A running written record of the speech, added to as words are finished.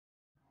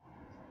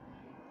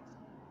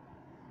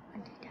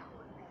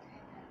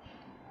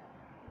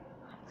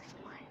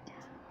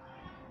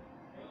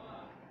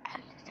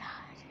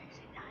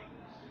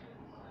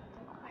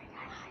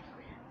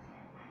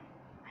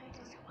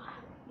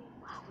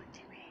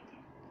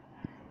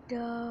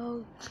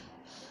No.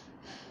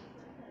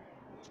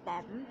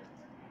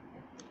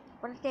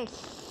 What is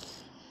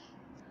this?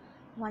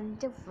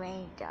 Wonder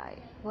Ranger.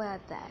 What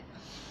is that?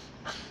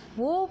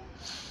 Whoop!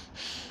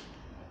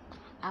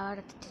 I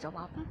want to do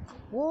something.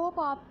 Whoop!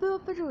 I'm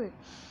doing.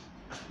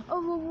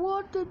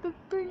 Overwater the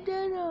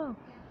banana.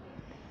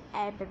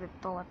 And the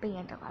boy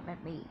being the one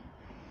with me.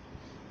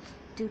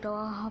 Do you know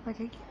how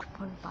many you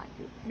put about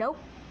you? Nope.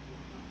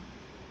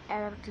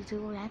 And to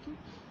do that?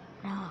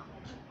 No.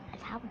 I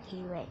haven't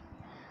heard it.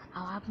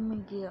 I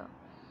haven't heard it.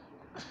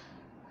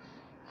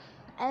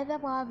 And the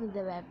one with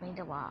the red made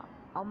the wall.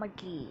 Oh my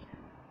god.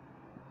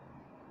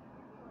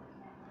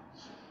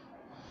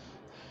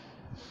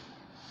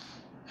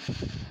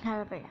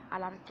 Have a bit. I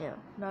love it too.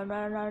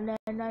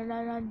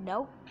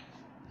 No.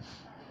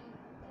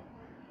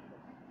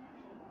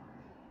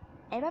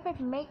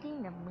 Everybody's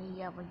making the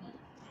me over you.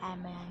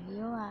 And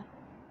you are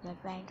the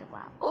friend of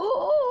wow.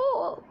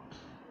 Oh!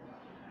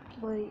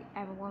 Wait,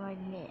 everyone I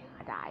need,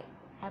 I died.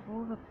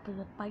 Everyone was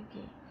a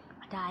biking.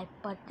 I died,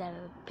 but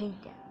the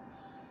painted.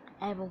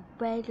 Everyone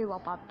better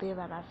what about beer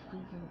and my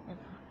freezing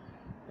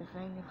the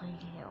thing is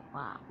here.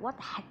 Wow, what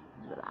the heck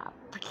you love?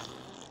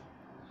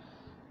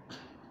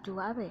 Do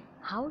I be?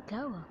 How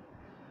go?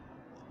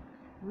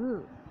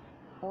 Roo.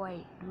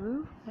 Oi,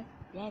 Roo.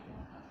 Yes.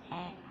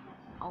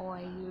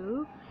 Oi,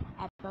 you.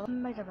 Apple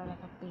made a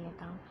better beer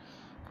down.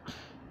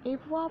 It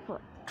was.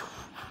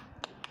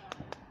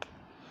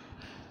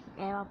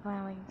 Em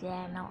family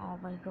nó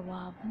over the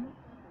woman.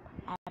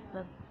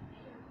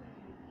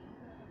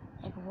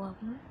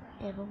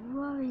 Ever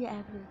worry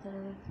after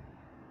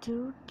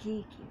too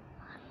geeky.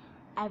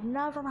 I'm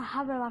not gonna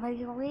have a lot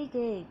of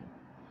reading.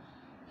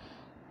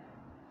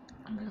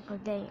 I'm gonna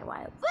put it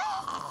away.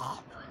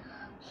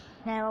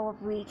 Never will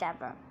read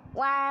ever.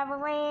 Why,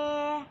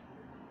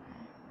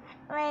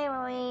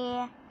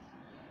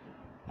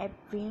 I've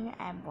been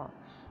able.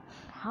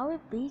 How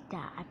it be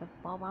that I've been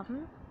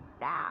problem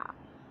down.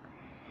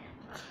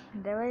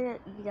 There is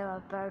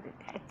either about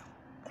it.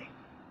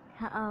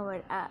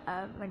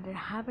 When it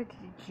happened to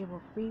the gym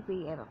of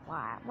Phoebe ever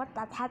fly. What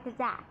the heck is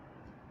that?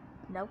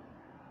 Nope.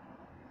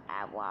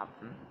 I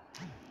wasn't.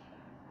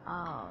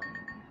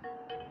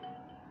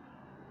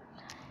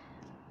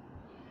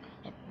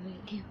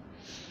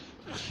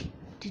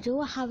 Did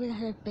you have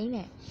it been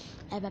it?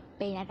 Ever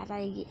been at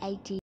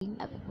 18?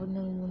 I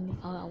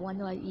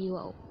wonder what you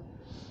are.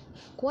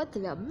 What the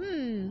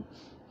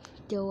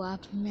do I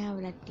now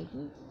that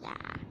thing?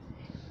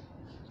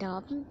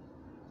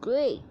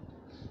 Great.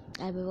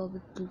 I will be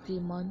to the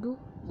Mondo.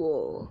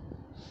 Whoa.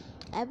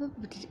 I've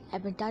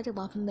been talking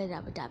about me. Go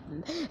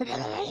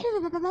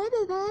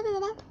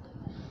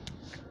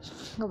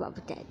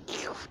about that.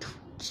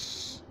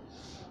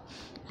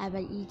 I've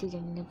been eating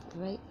in the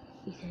break.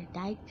 It's a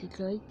night to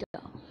great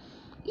dog.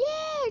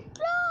 Yeah,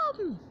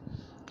 drum!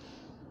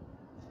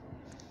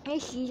 I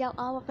see that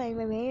all of my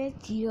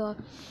minutes here.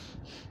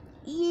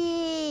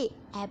 Yeah,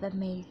 I've been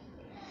made.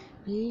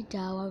 We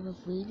down the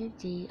breathing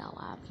tea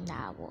of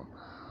now.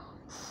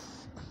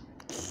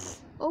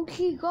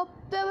 Okay, go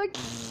back.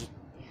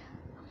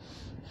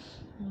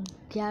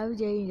 Cáo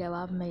gì là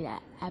bấm mày là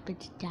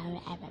appetite down.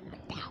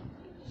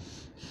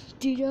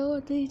 Do you know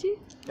what they do?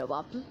 No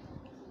bấm.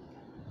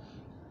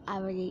 I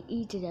already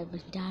eaten a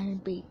banana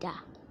pizza.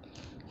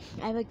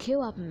 I will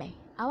kill up me.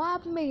 I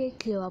want me to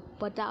kill up,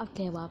 but I'll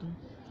kill up.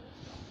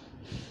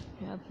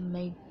 I've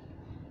made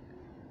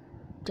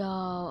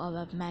doll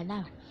of a man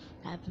now.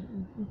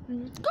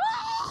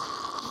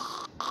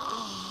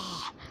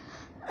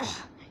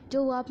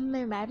 Do up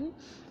me, man.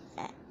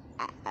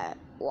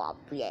 What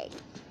yet?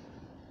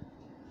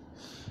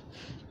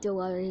 Do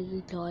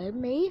I told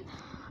me?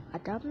 I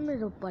don't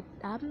know, but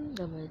I'm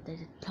going to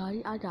tell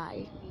you I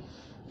die.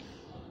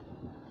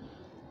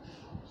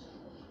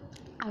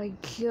 I will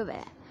kill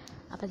it.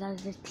 But I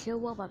just kill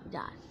what I've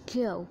done.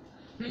 Kill.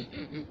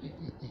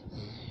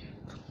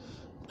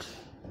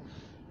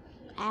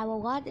 I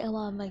will watch it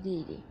while I'm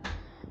eating.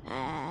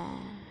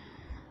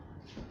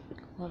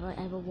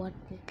 Whatever want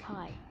to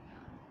try.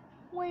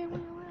 Wait.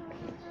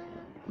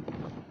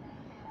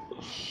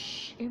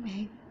 Shh, im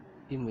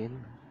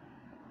in.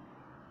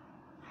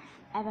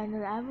 If I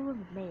know I will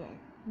be made.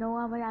 No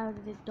one will ever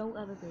just don't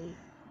ever be.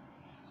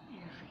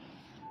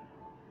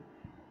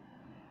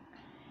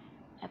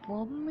 A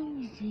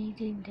woman is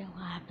eating the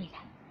rabbit.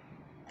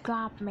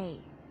 Drop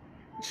me.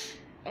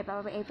 If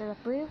I be able to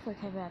breathe, we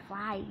can be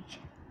fight.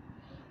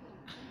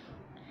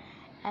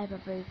 If I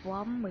be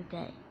one with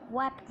it,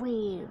 what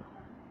will?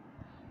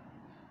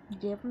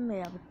 Give me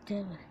a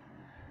dinner.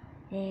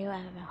 Now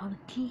I will have a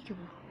teacher.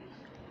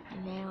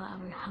 And now I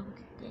will have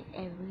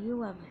every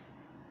woman.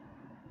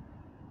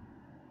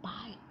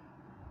 Bye.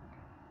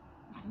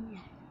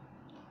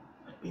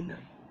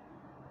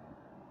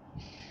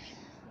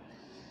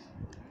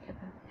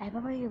 I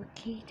remember you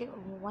kicked it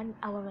 1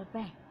 hour of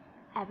back.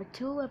 I have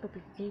 2 of the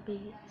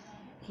baby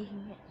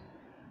kicking it.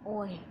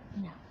 Oh,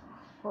 no.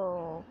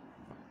 Oh,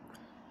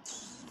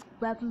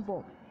 weapon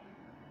ball.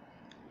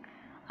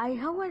 I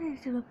hope I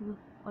did to look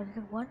on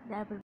the one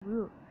that was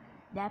blue.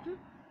 That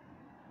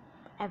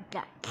I've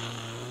got.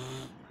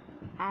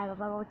 I'm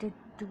about to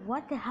do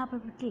what the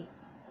happened with it.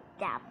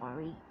 That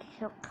worry.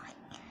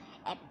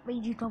 Em bây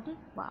giờ không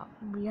bảo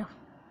miệng.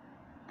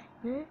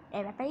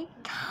 Em đã thấy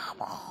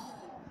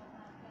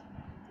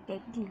cái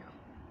gì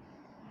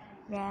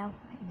nào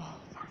này.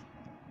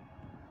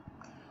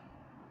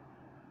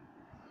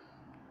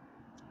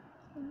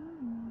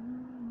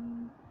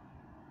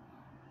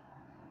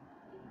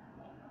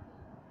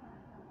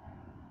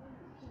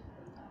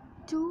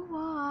 Chú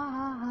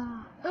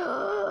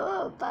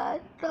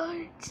bạn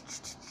ơi,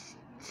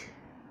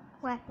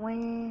 quạt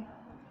que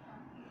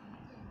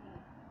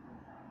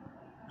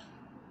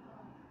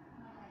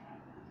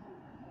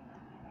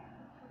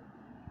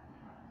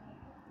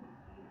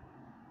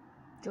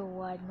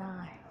chùa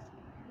này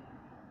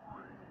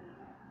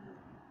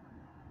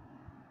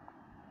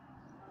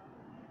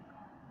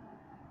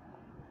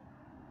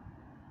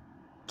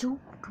chú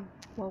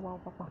wow.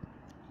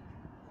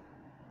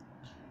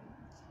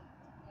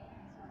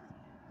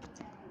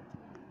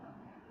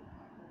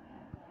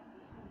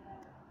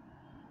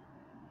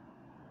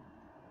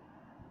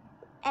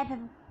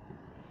 Em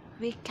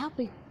việc khác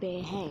biệt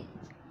bề hè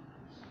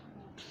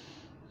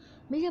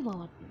mấy cái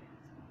bột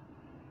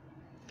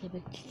thì bị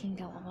kinh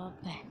đầu ở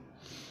về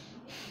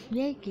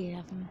với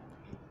kìa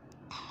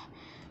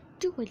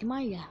trước về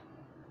mai à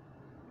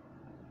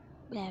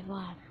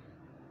everyone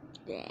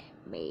let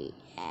me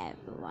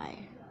everyone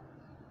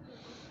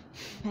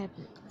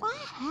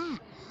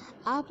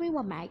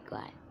everyone my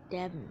god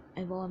damn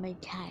everyone my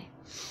time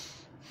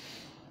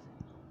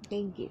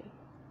thank you.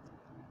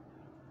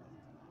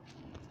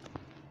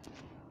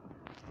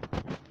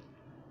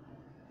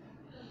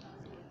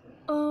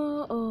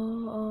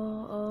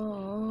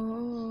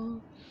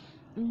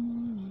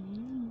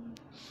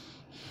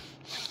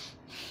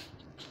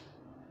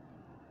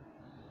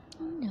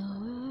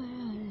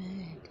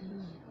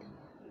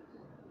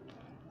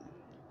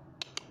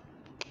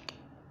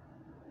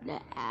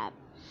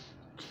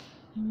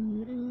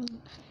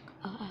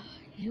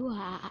 You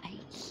are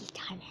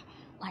kind of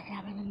what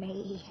happened to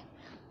me.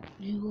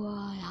 You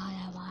are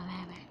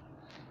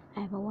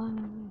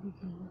everyone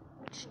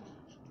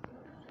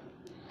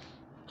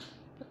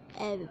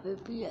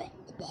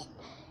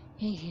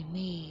hated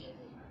me.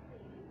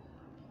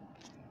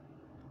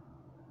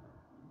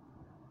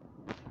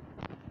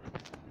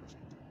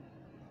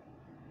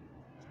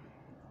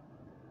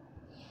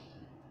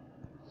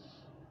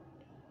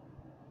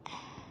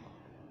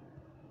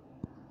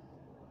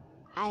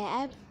 I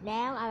am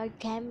now. I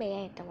can be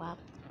at the one.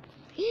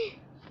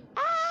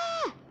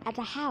 At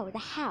the house.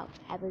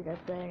 I will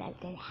burn at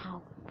the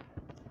house.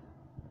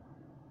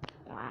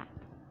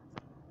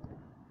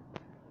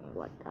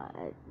 What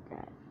is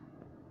that?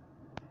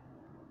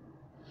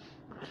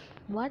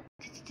 What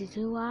did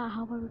you want?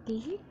 How about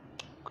it?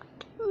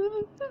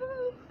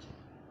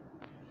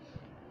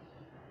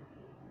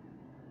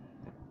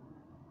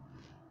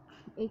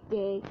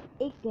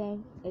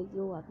 Again, if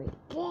you are big,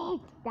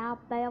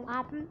 stop bell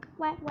up,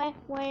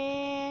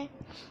 where.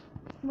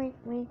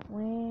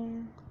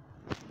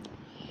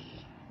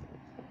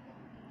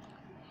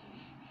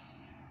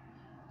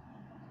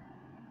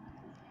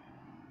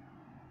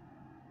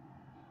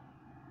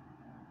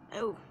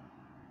 Oh.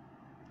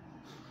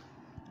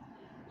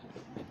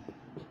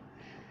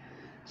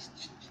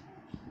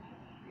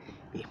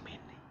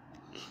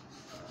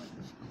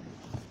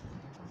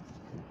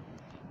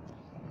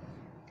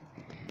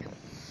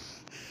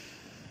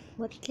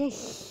 What's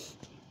this?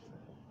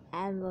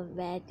 I'm a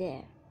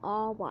better.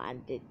 All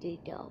wanted to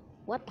know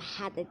what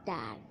had it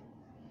done.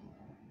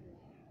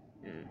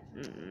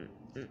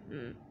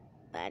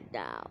 And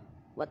now,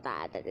 what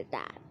had it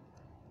done?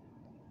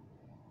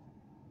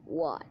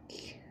 What?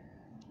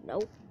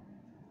 Nope.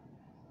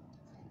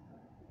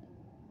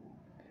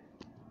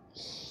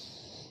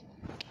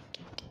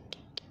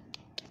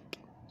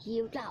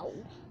 You know.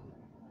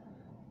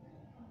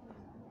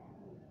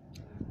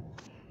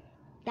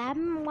 That's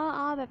what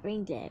all my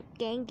friends did.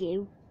 Thank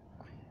you.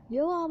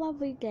 You are my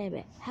friend,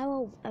 David.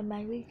 How am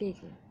I reading?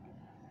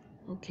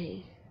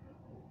 Okay.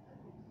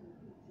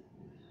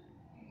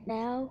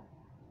 Now,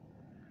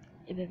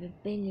 if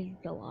everything is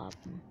go up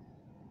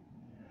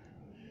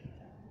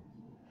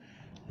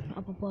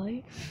a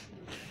boy.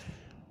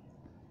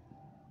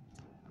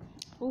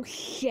 Oh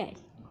shit!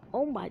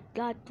 Oh my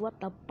god! What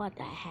the butt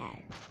I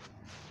had?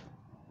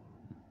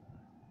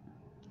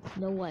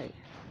 No way!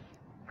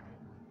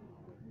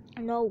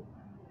 No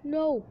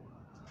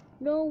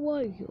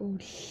way! Oh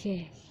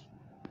shit!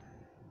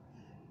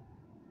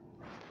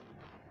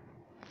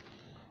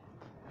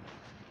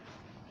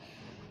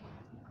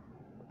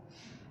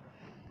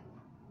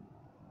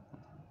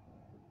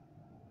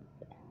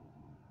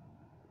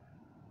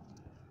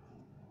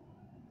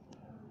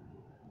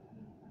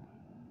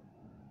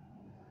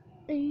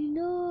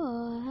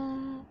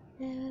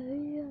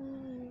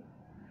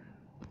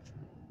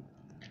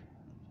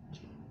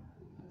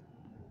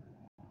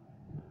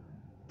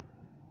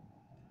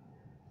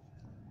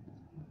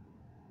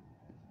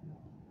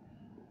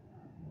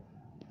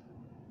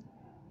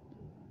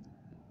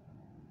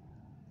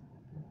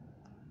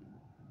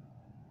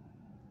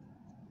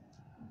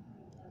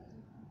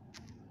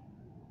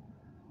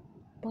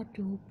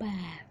 bottle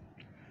back.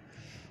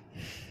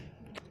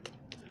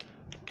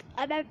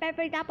 I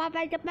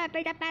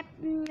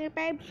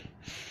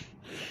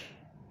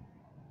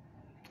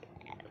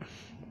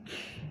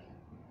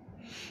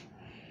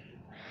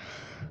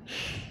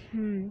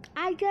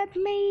got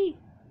me.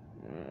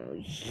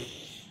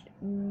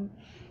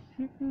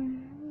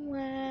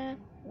 Wah,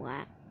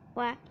 wah,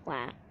 wah,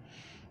 wah.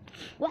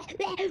 Wah,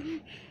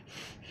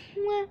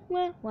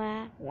 wah,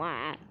 wah,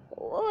 wah,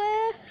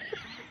 wah.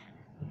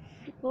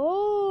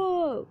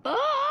 Oh,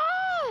 oh,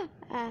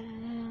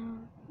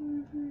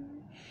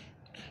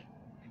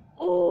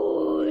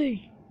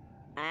 ôi,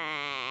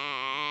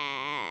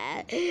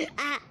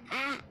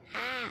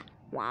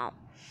 wow,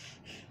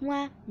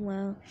 wow,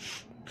 wow.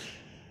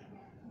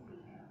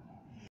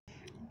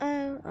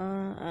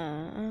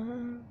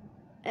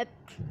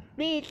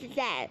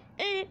 Pizza.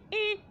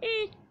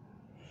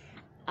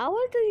 I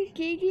want to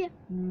get you.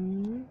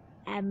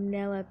 I've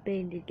never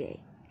been to gay.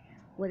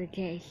 What a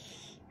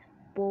case.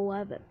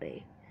 Boy,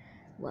 baby.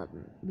 What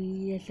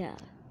me is a.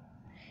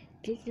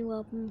 This is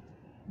what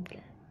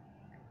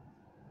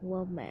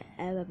my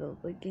ever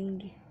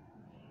working.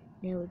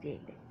 Nếu gì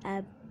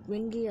à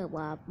bên kia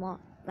và một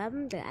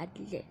bấm từ anh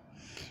chị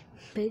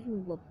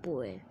bên một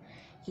buổi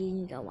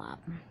khi gặp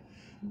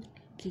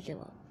khi gặp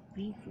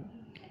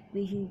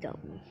vì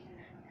động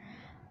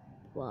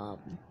và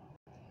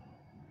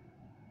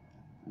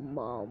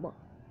một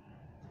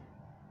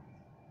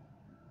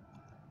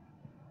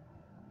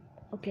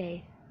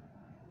okay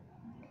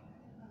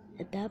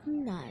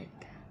đấm này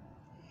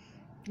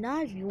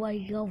nói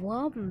quay go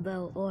warm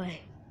vào ôi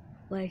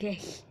wait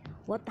this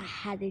what the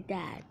hell is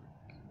that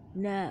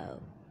no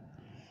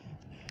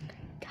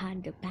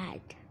kind of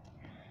bad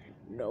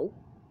no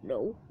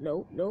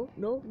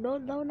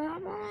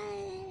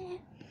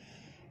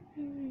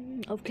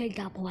okay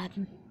gặp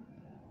one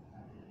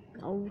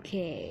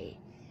okay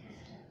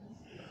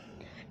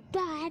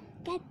da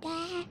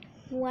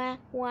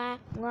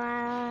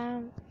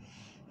wow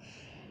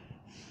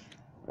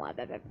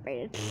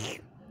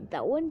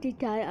đậu anh đi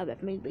chơi ởแบ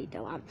บmình bị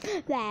đậu ẩm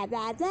và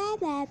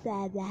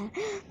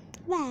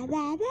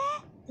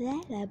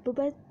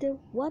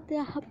what the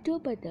hell to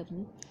but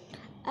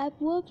I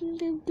wasn't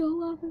them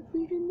to have a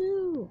video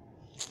new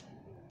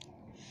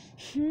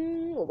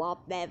what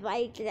the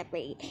way to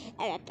be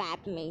and a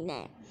bad me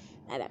now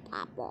and a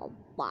papa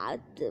what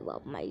the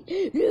me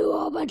you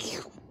are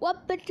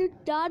what but you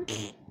done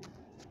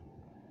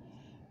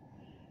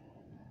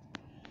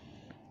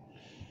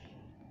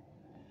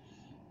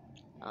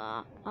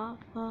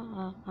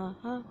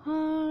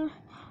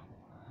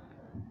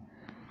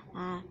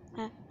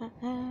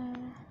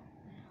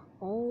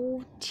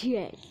oh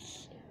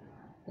yes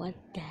what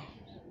the